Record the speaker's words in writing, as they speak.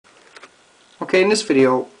Okay, in this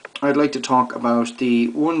video I'd like to talk about the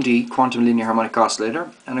 1D quantum linear harmonic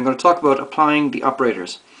oscillator, and I'm going to talk about applying the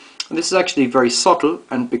operators. And this is actually very subtle,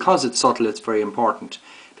 and because it's subtle it's very important.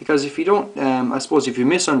 Because if you don't, I suppose if you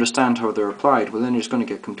misunderstand how they're applied, well then you're just going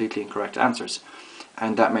to get completely incorrect answers.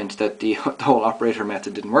 And that meant that the whole operator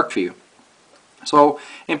method didn't work for you. So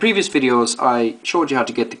in previous videos I showed you how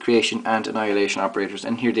to get the creation and annihilation operators,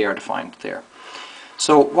 and here they are defined there.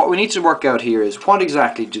 So what we need to work out here is what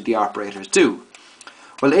exactly do the operators do?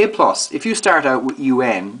 Well, A plus, if you start out with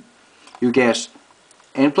un, you get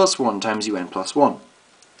n plus 1 times un plus 1.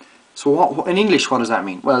 So what, in English, what does that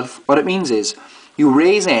mean? Well, what it means is you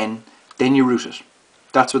raise n, then you root it.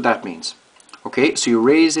 That's what that means. Okay, so you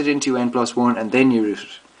raise it into n plus 1 and then you root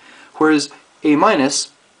it. Whereas A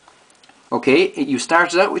minus, okay, you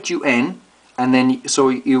started out with un, and then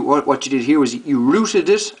what you did here was you rooted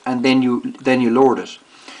it and then you lowered it.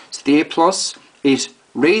 So the A plus, it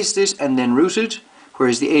raised it and then rooted,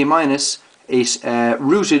 whereas the A minus, it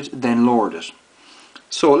rooted then lowered it.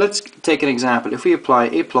 So let's take an example. If we apply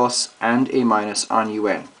A plus and A minus on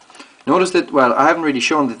un, notice that, well, I haven't really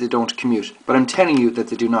shown that they don't commute, but I'm telling you that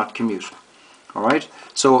they do not commute. Alright,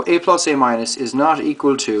 so A plus A minus is not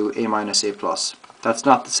equal to A minus A plus. That's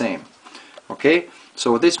not the same. Okay,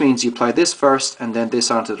 so what this means, you apply this first and then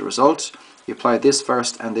this onto the result. You apply this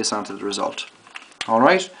first and this onto the result.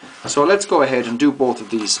 Alright, so let's go ahead and do both of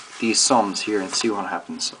these sums here and see what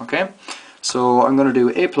happens. Okay, so I'm going to do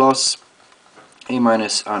A plus A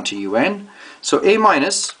minus onto un. So A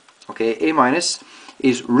minus, okay, A minus,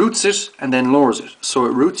 it roots it and then lowers it. So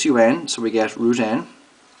it roots un, so we get root n,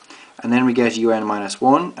 and then we get un minus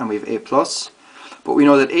 1, and we have A plus. But we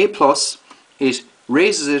know that A plus, it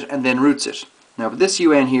raises it and then roots it. Now, but this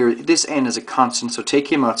un here, this n is a constant, so take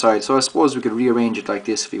him outside. So I suppose we could rearrange it like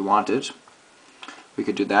this if we wanted. We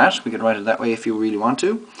could do that. We could write it that way if you really want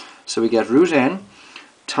to. So we get root n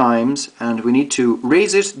times, and we need to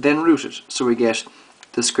raise it, then root it. So we get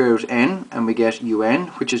the square root n, and we get un,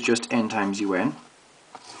 which is just n times un.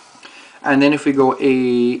 And then if we go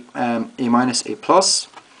A minus A plus,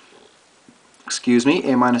 excuse me,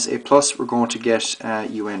 A minus A plus, we're going to get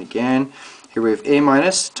un again. Here we have A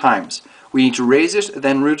minus times. We need to raise it,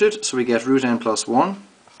 then root it, so we get root n plus 1,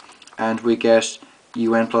 and we get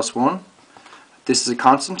un plus 1. This is a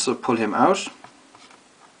constant, so pull him out.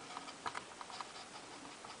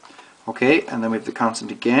 Okay, and then we have the constant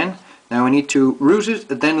again. Now we need to root it,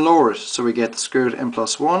 then lower it, so we get the square root n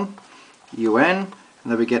plus 1, un, and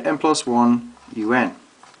then we get n plus 1, un.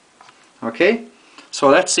 Okay? So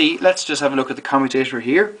let's just have a look at the commutator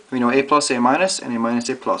here. We know A plus A minus and A minus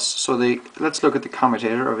A plus. So let's look at the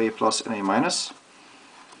commutator of A plus and A minus.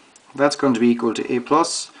 That's going to be equal to A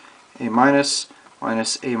plus A minus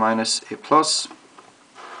minus A minus A plus.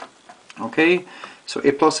 Okay, so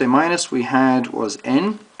A plus A minus we had was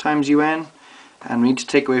n times un, and we need to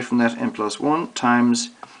take away from that n plus 1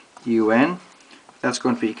 times un. That's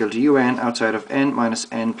going to be equal to un outside of n minus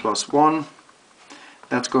n plus 1.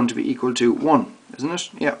 That's going to be equal to 1, isn't it?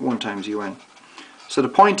 Yeah, 1 times un. So the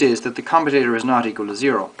point is that the commutator is not equal to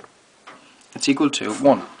 0. It's equal to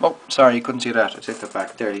 1. Oh, sorry, you couldn't see that. I take that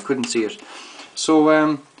back. There, you couldn't see it.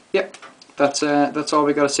 So, yeah, that's all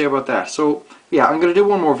we got to say about that. So, yeah, I'm going to do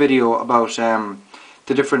one more video about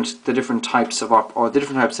the different types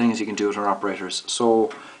of things you can do with our operators.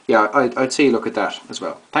 So, yeah, I'd say look at that as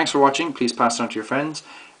well. Thanks for watching. Please pass it on to your friends,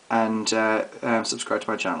 and subscribe to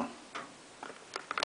my channel.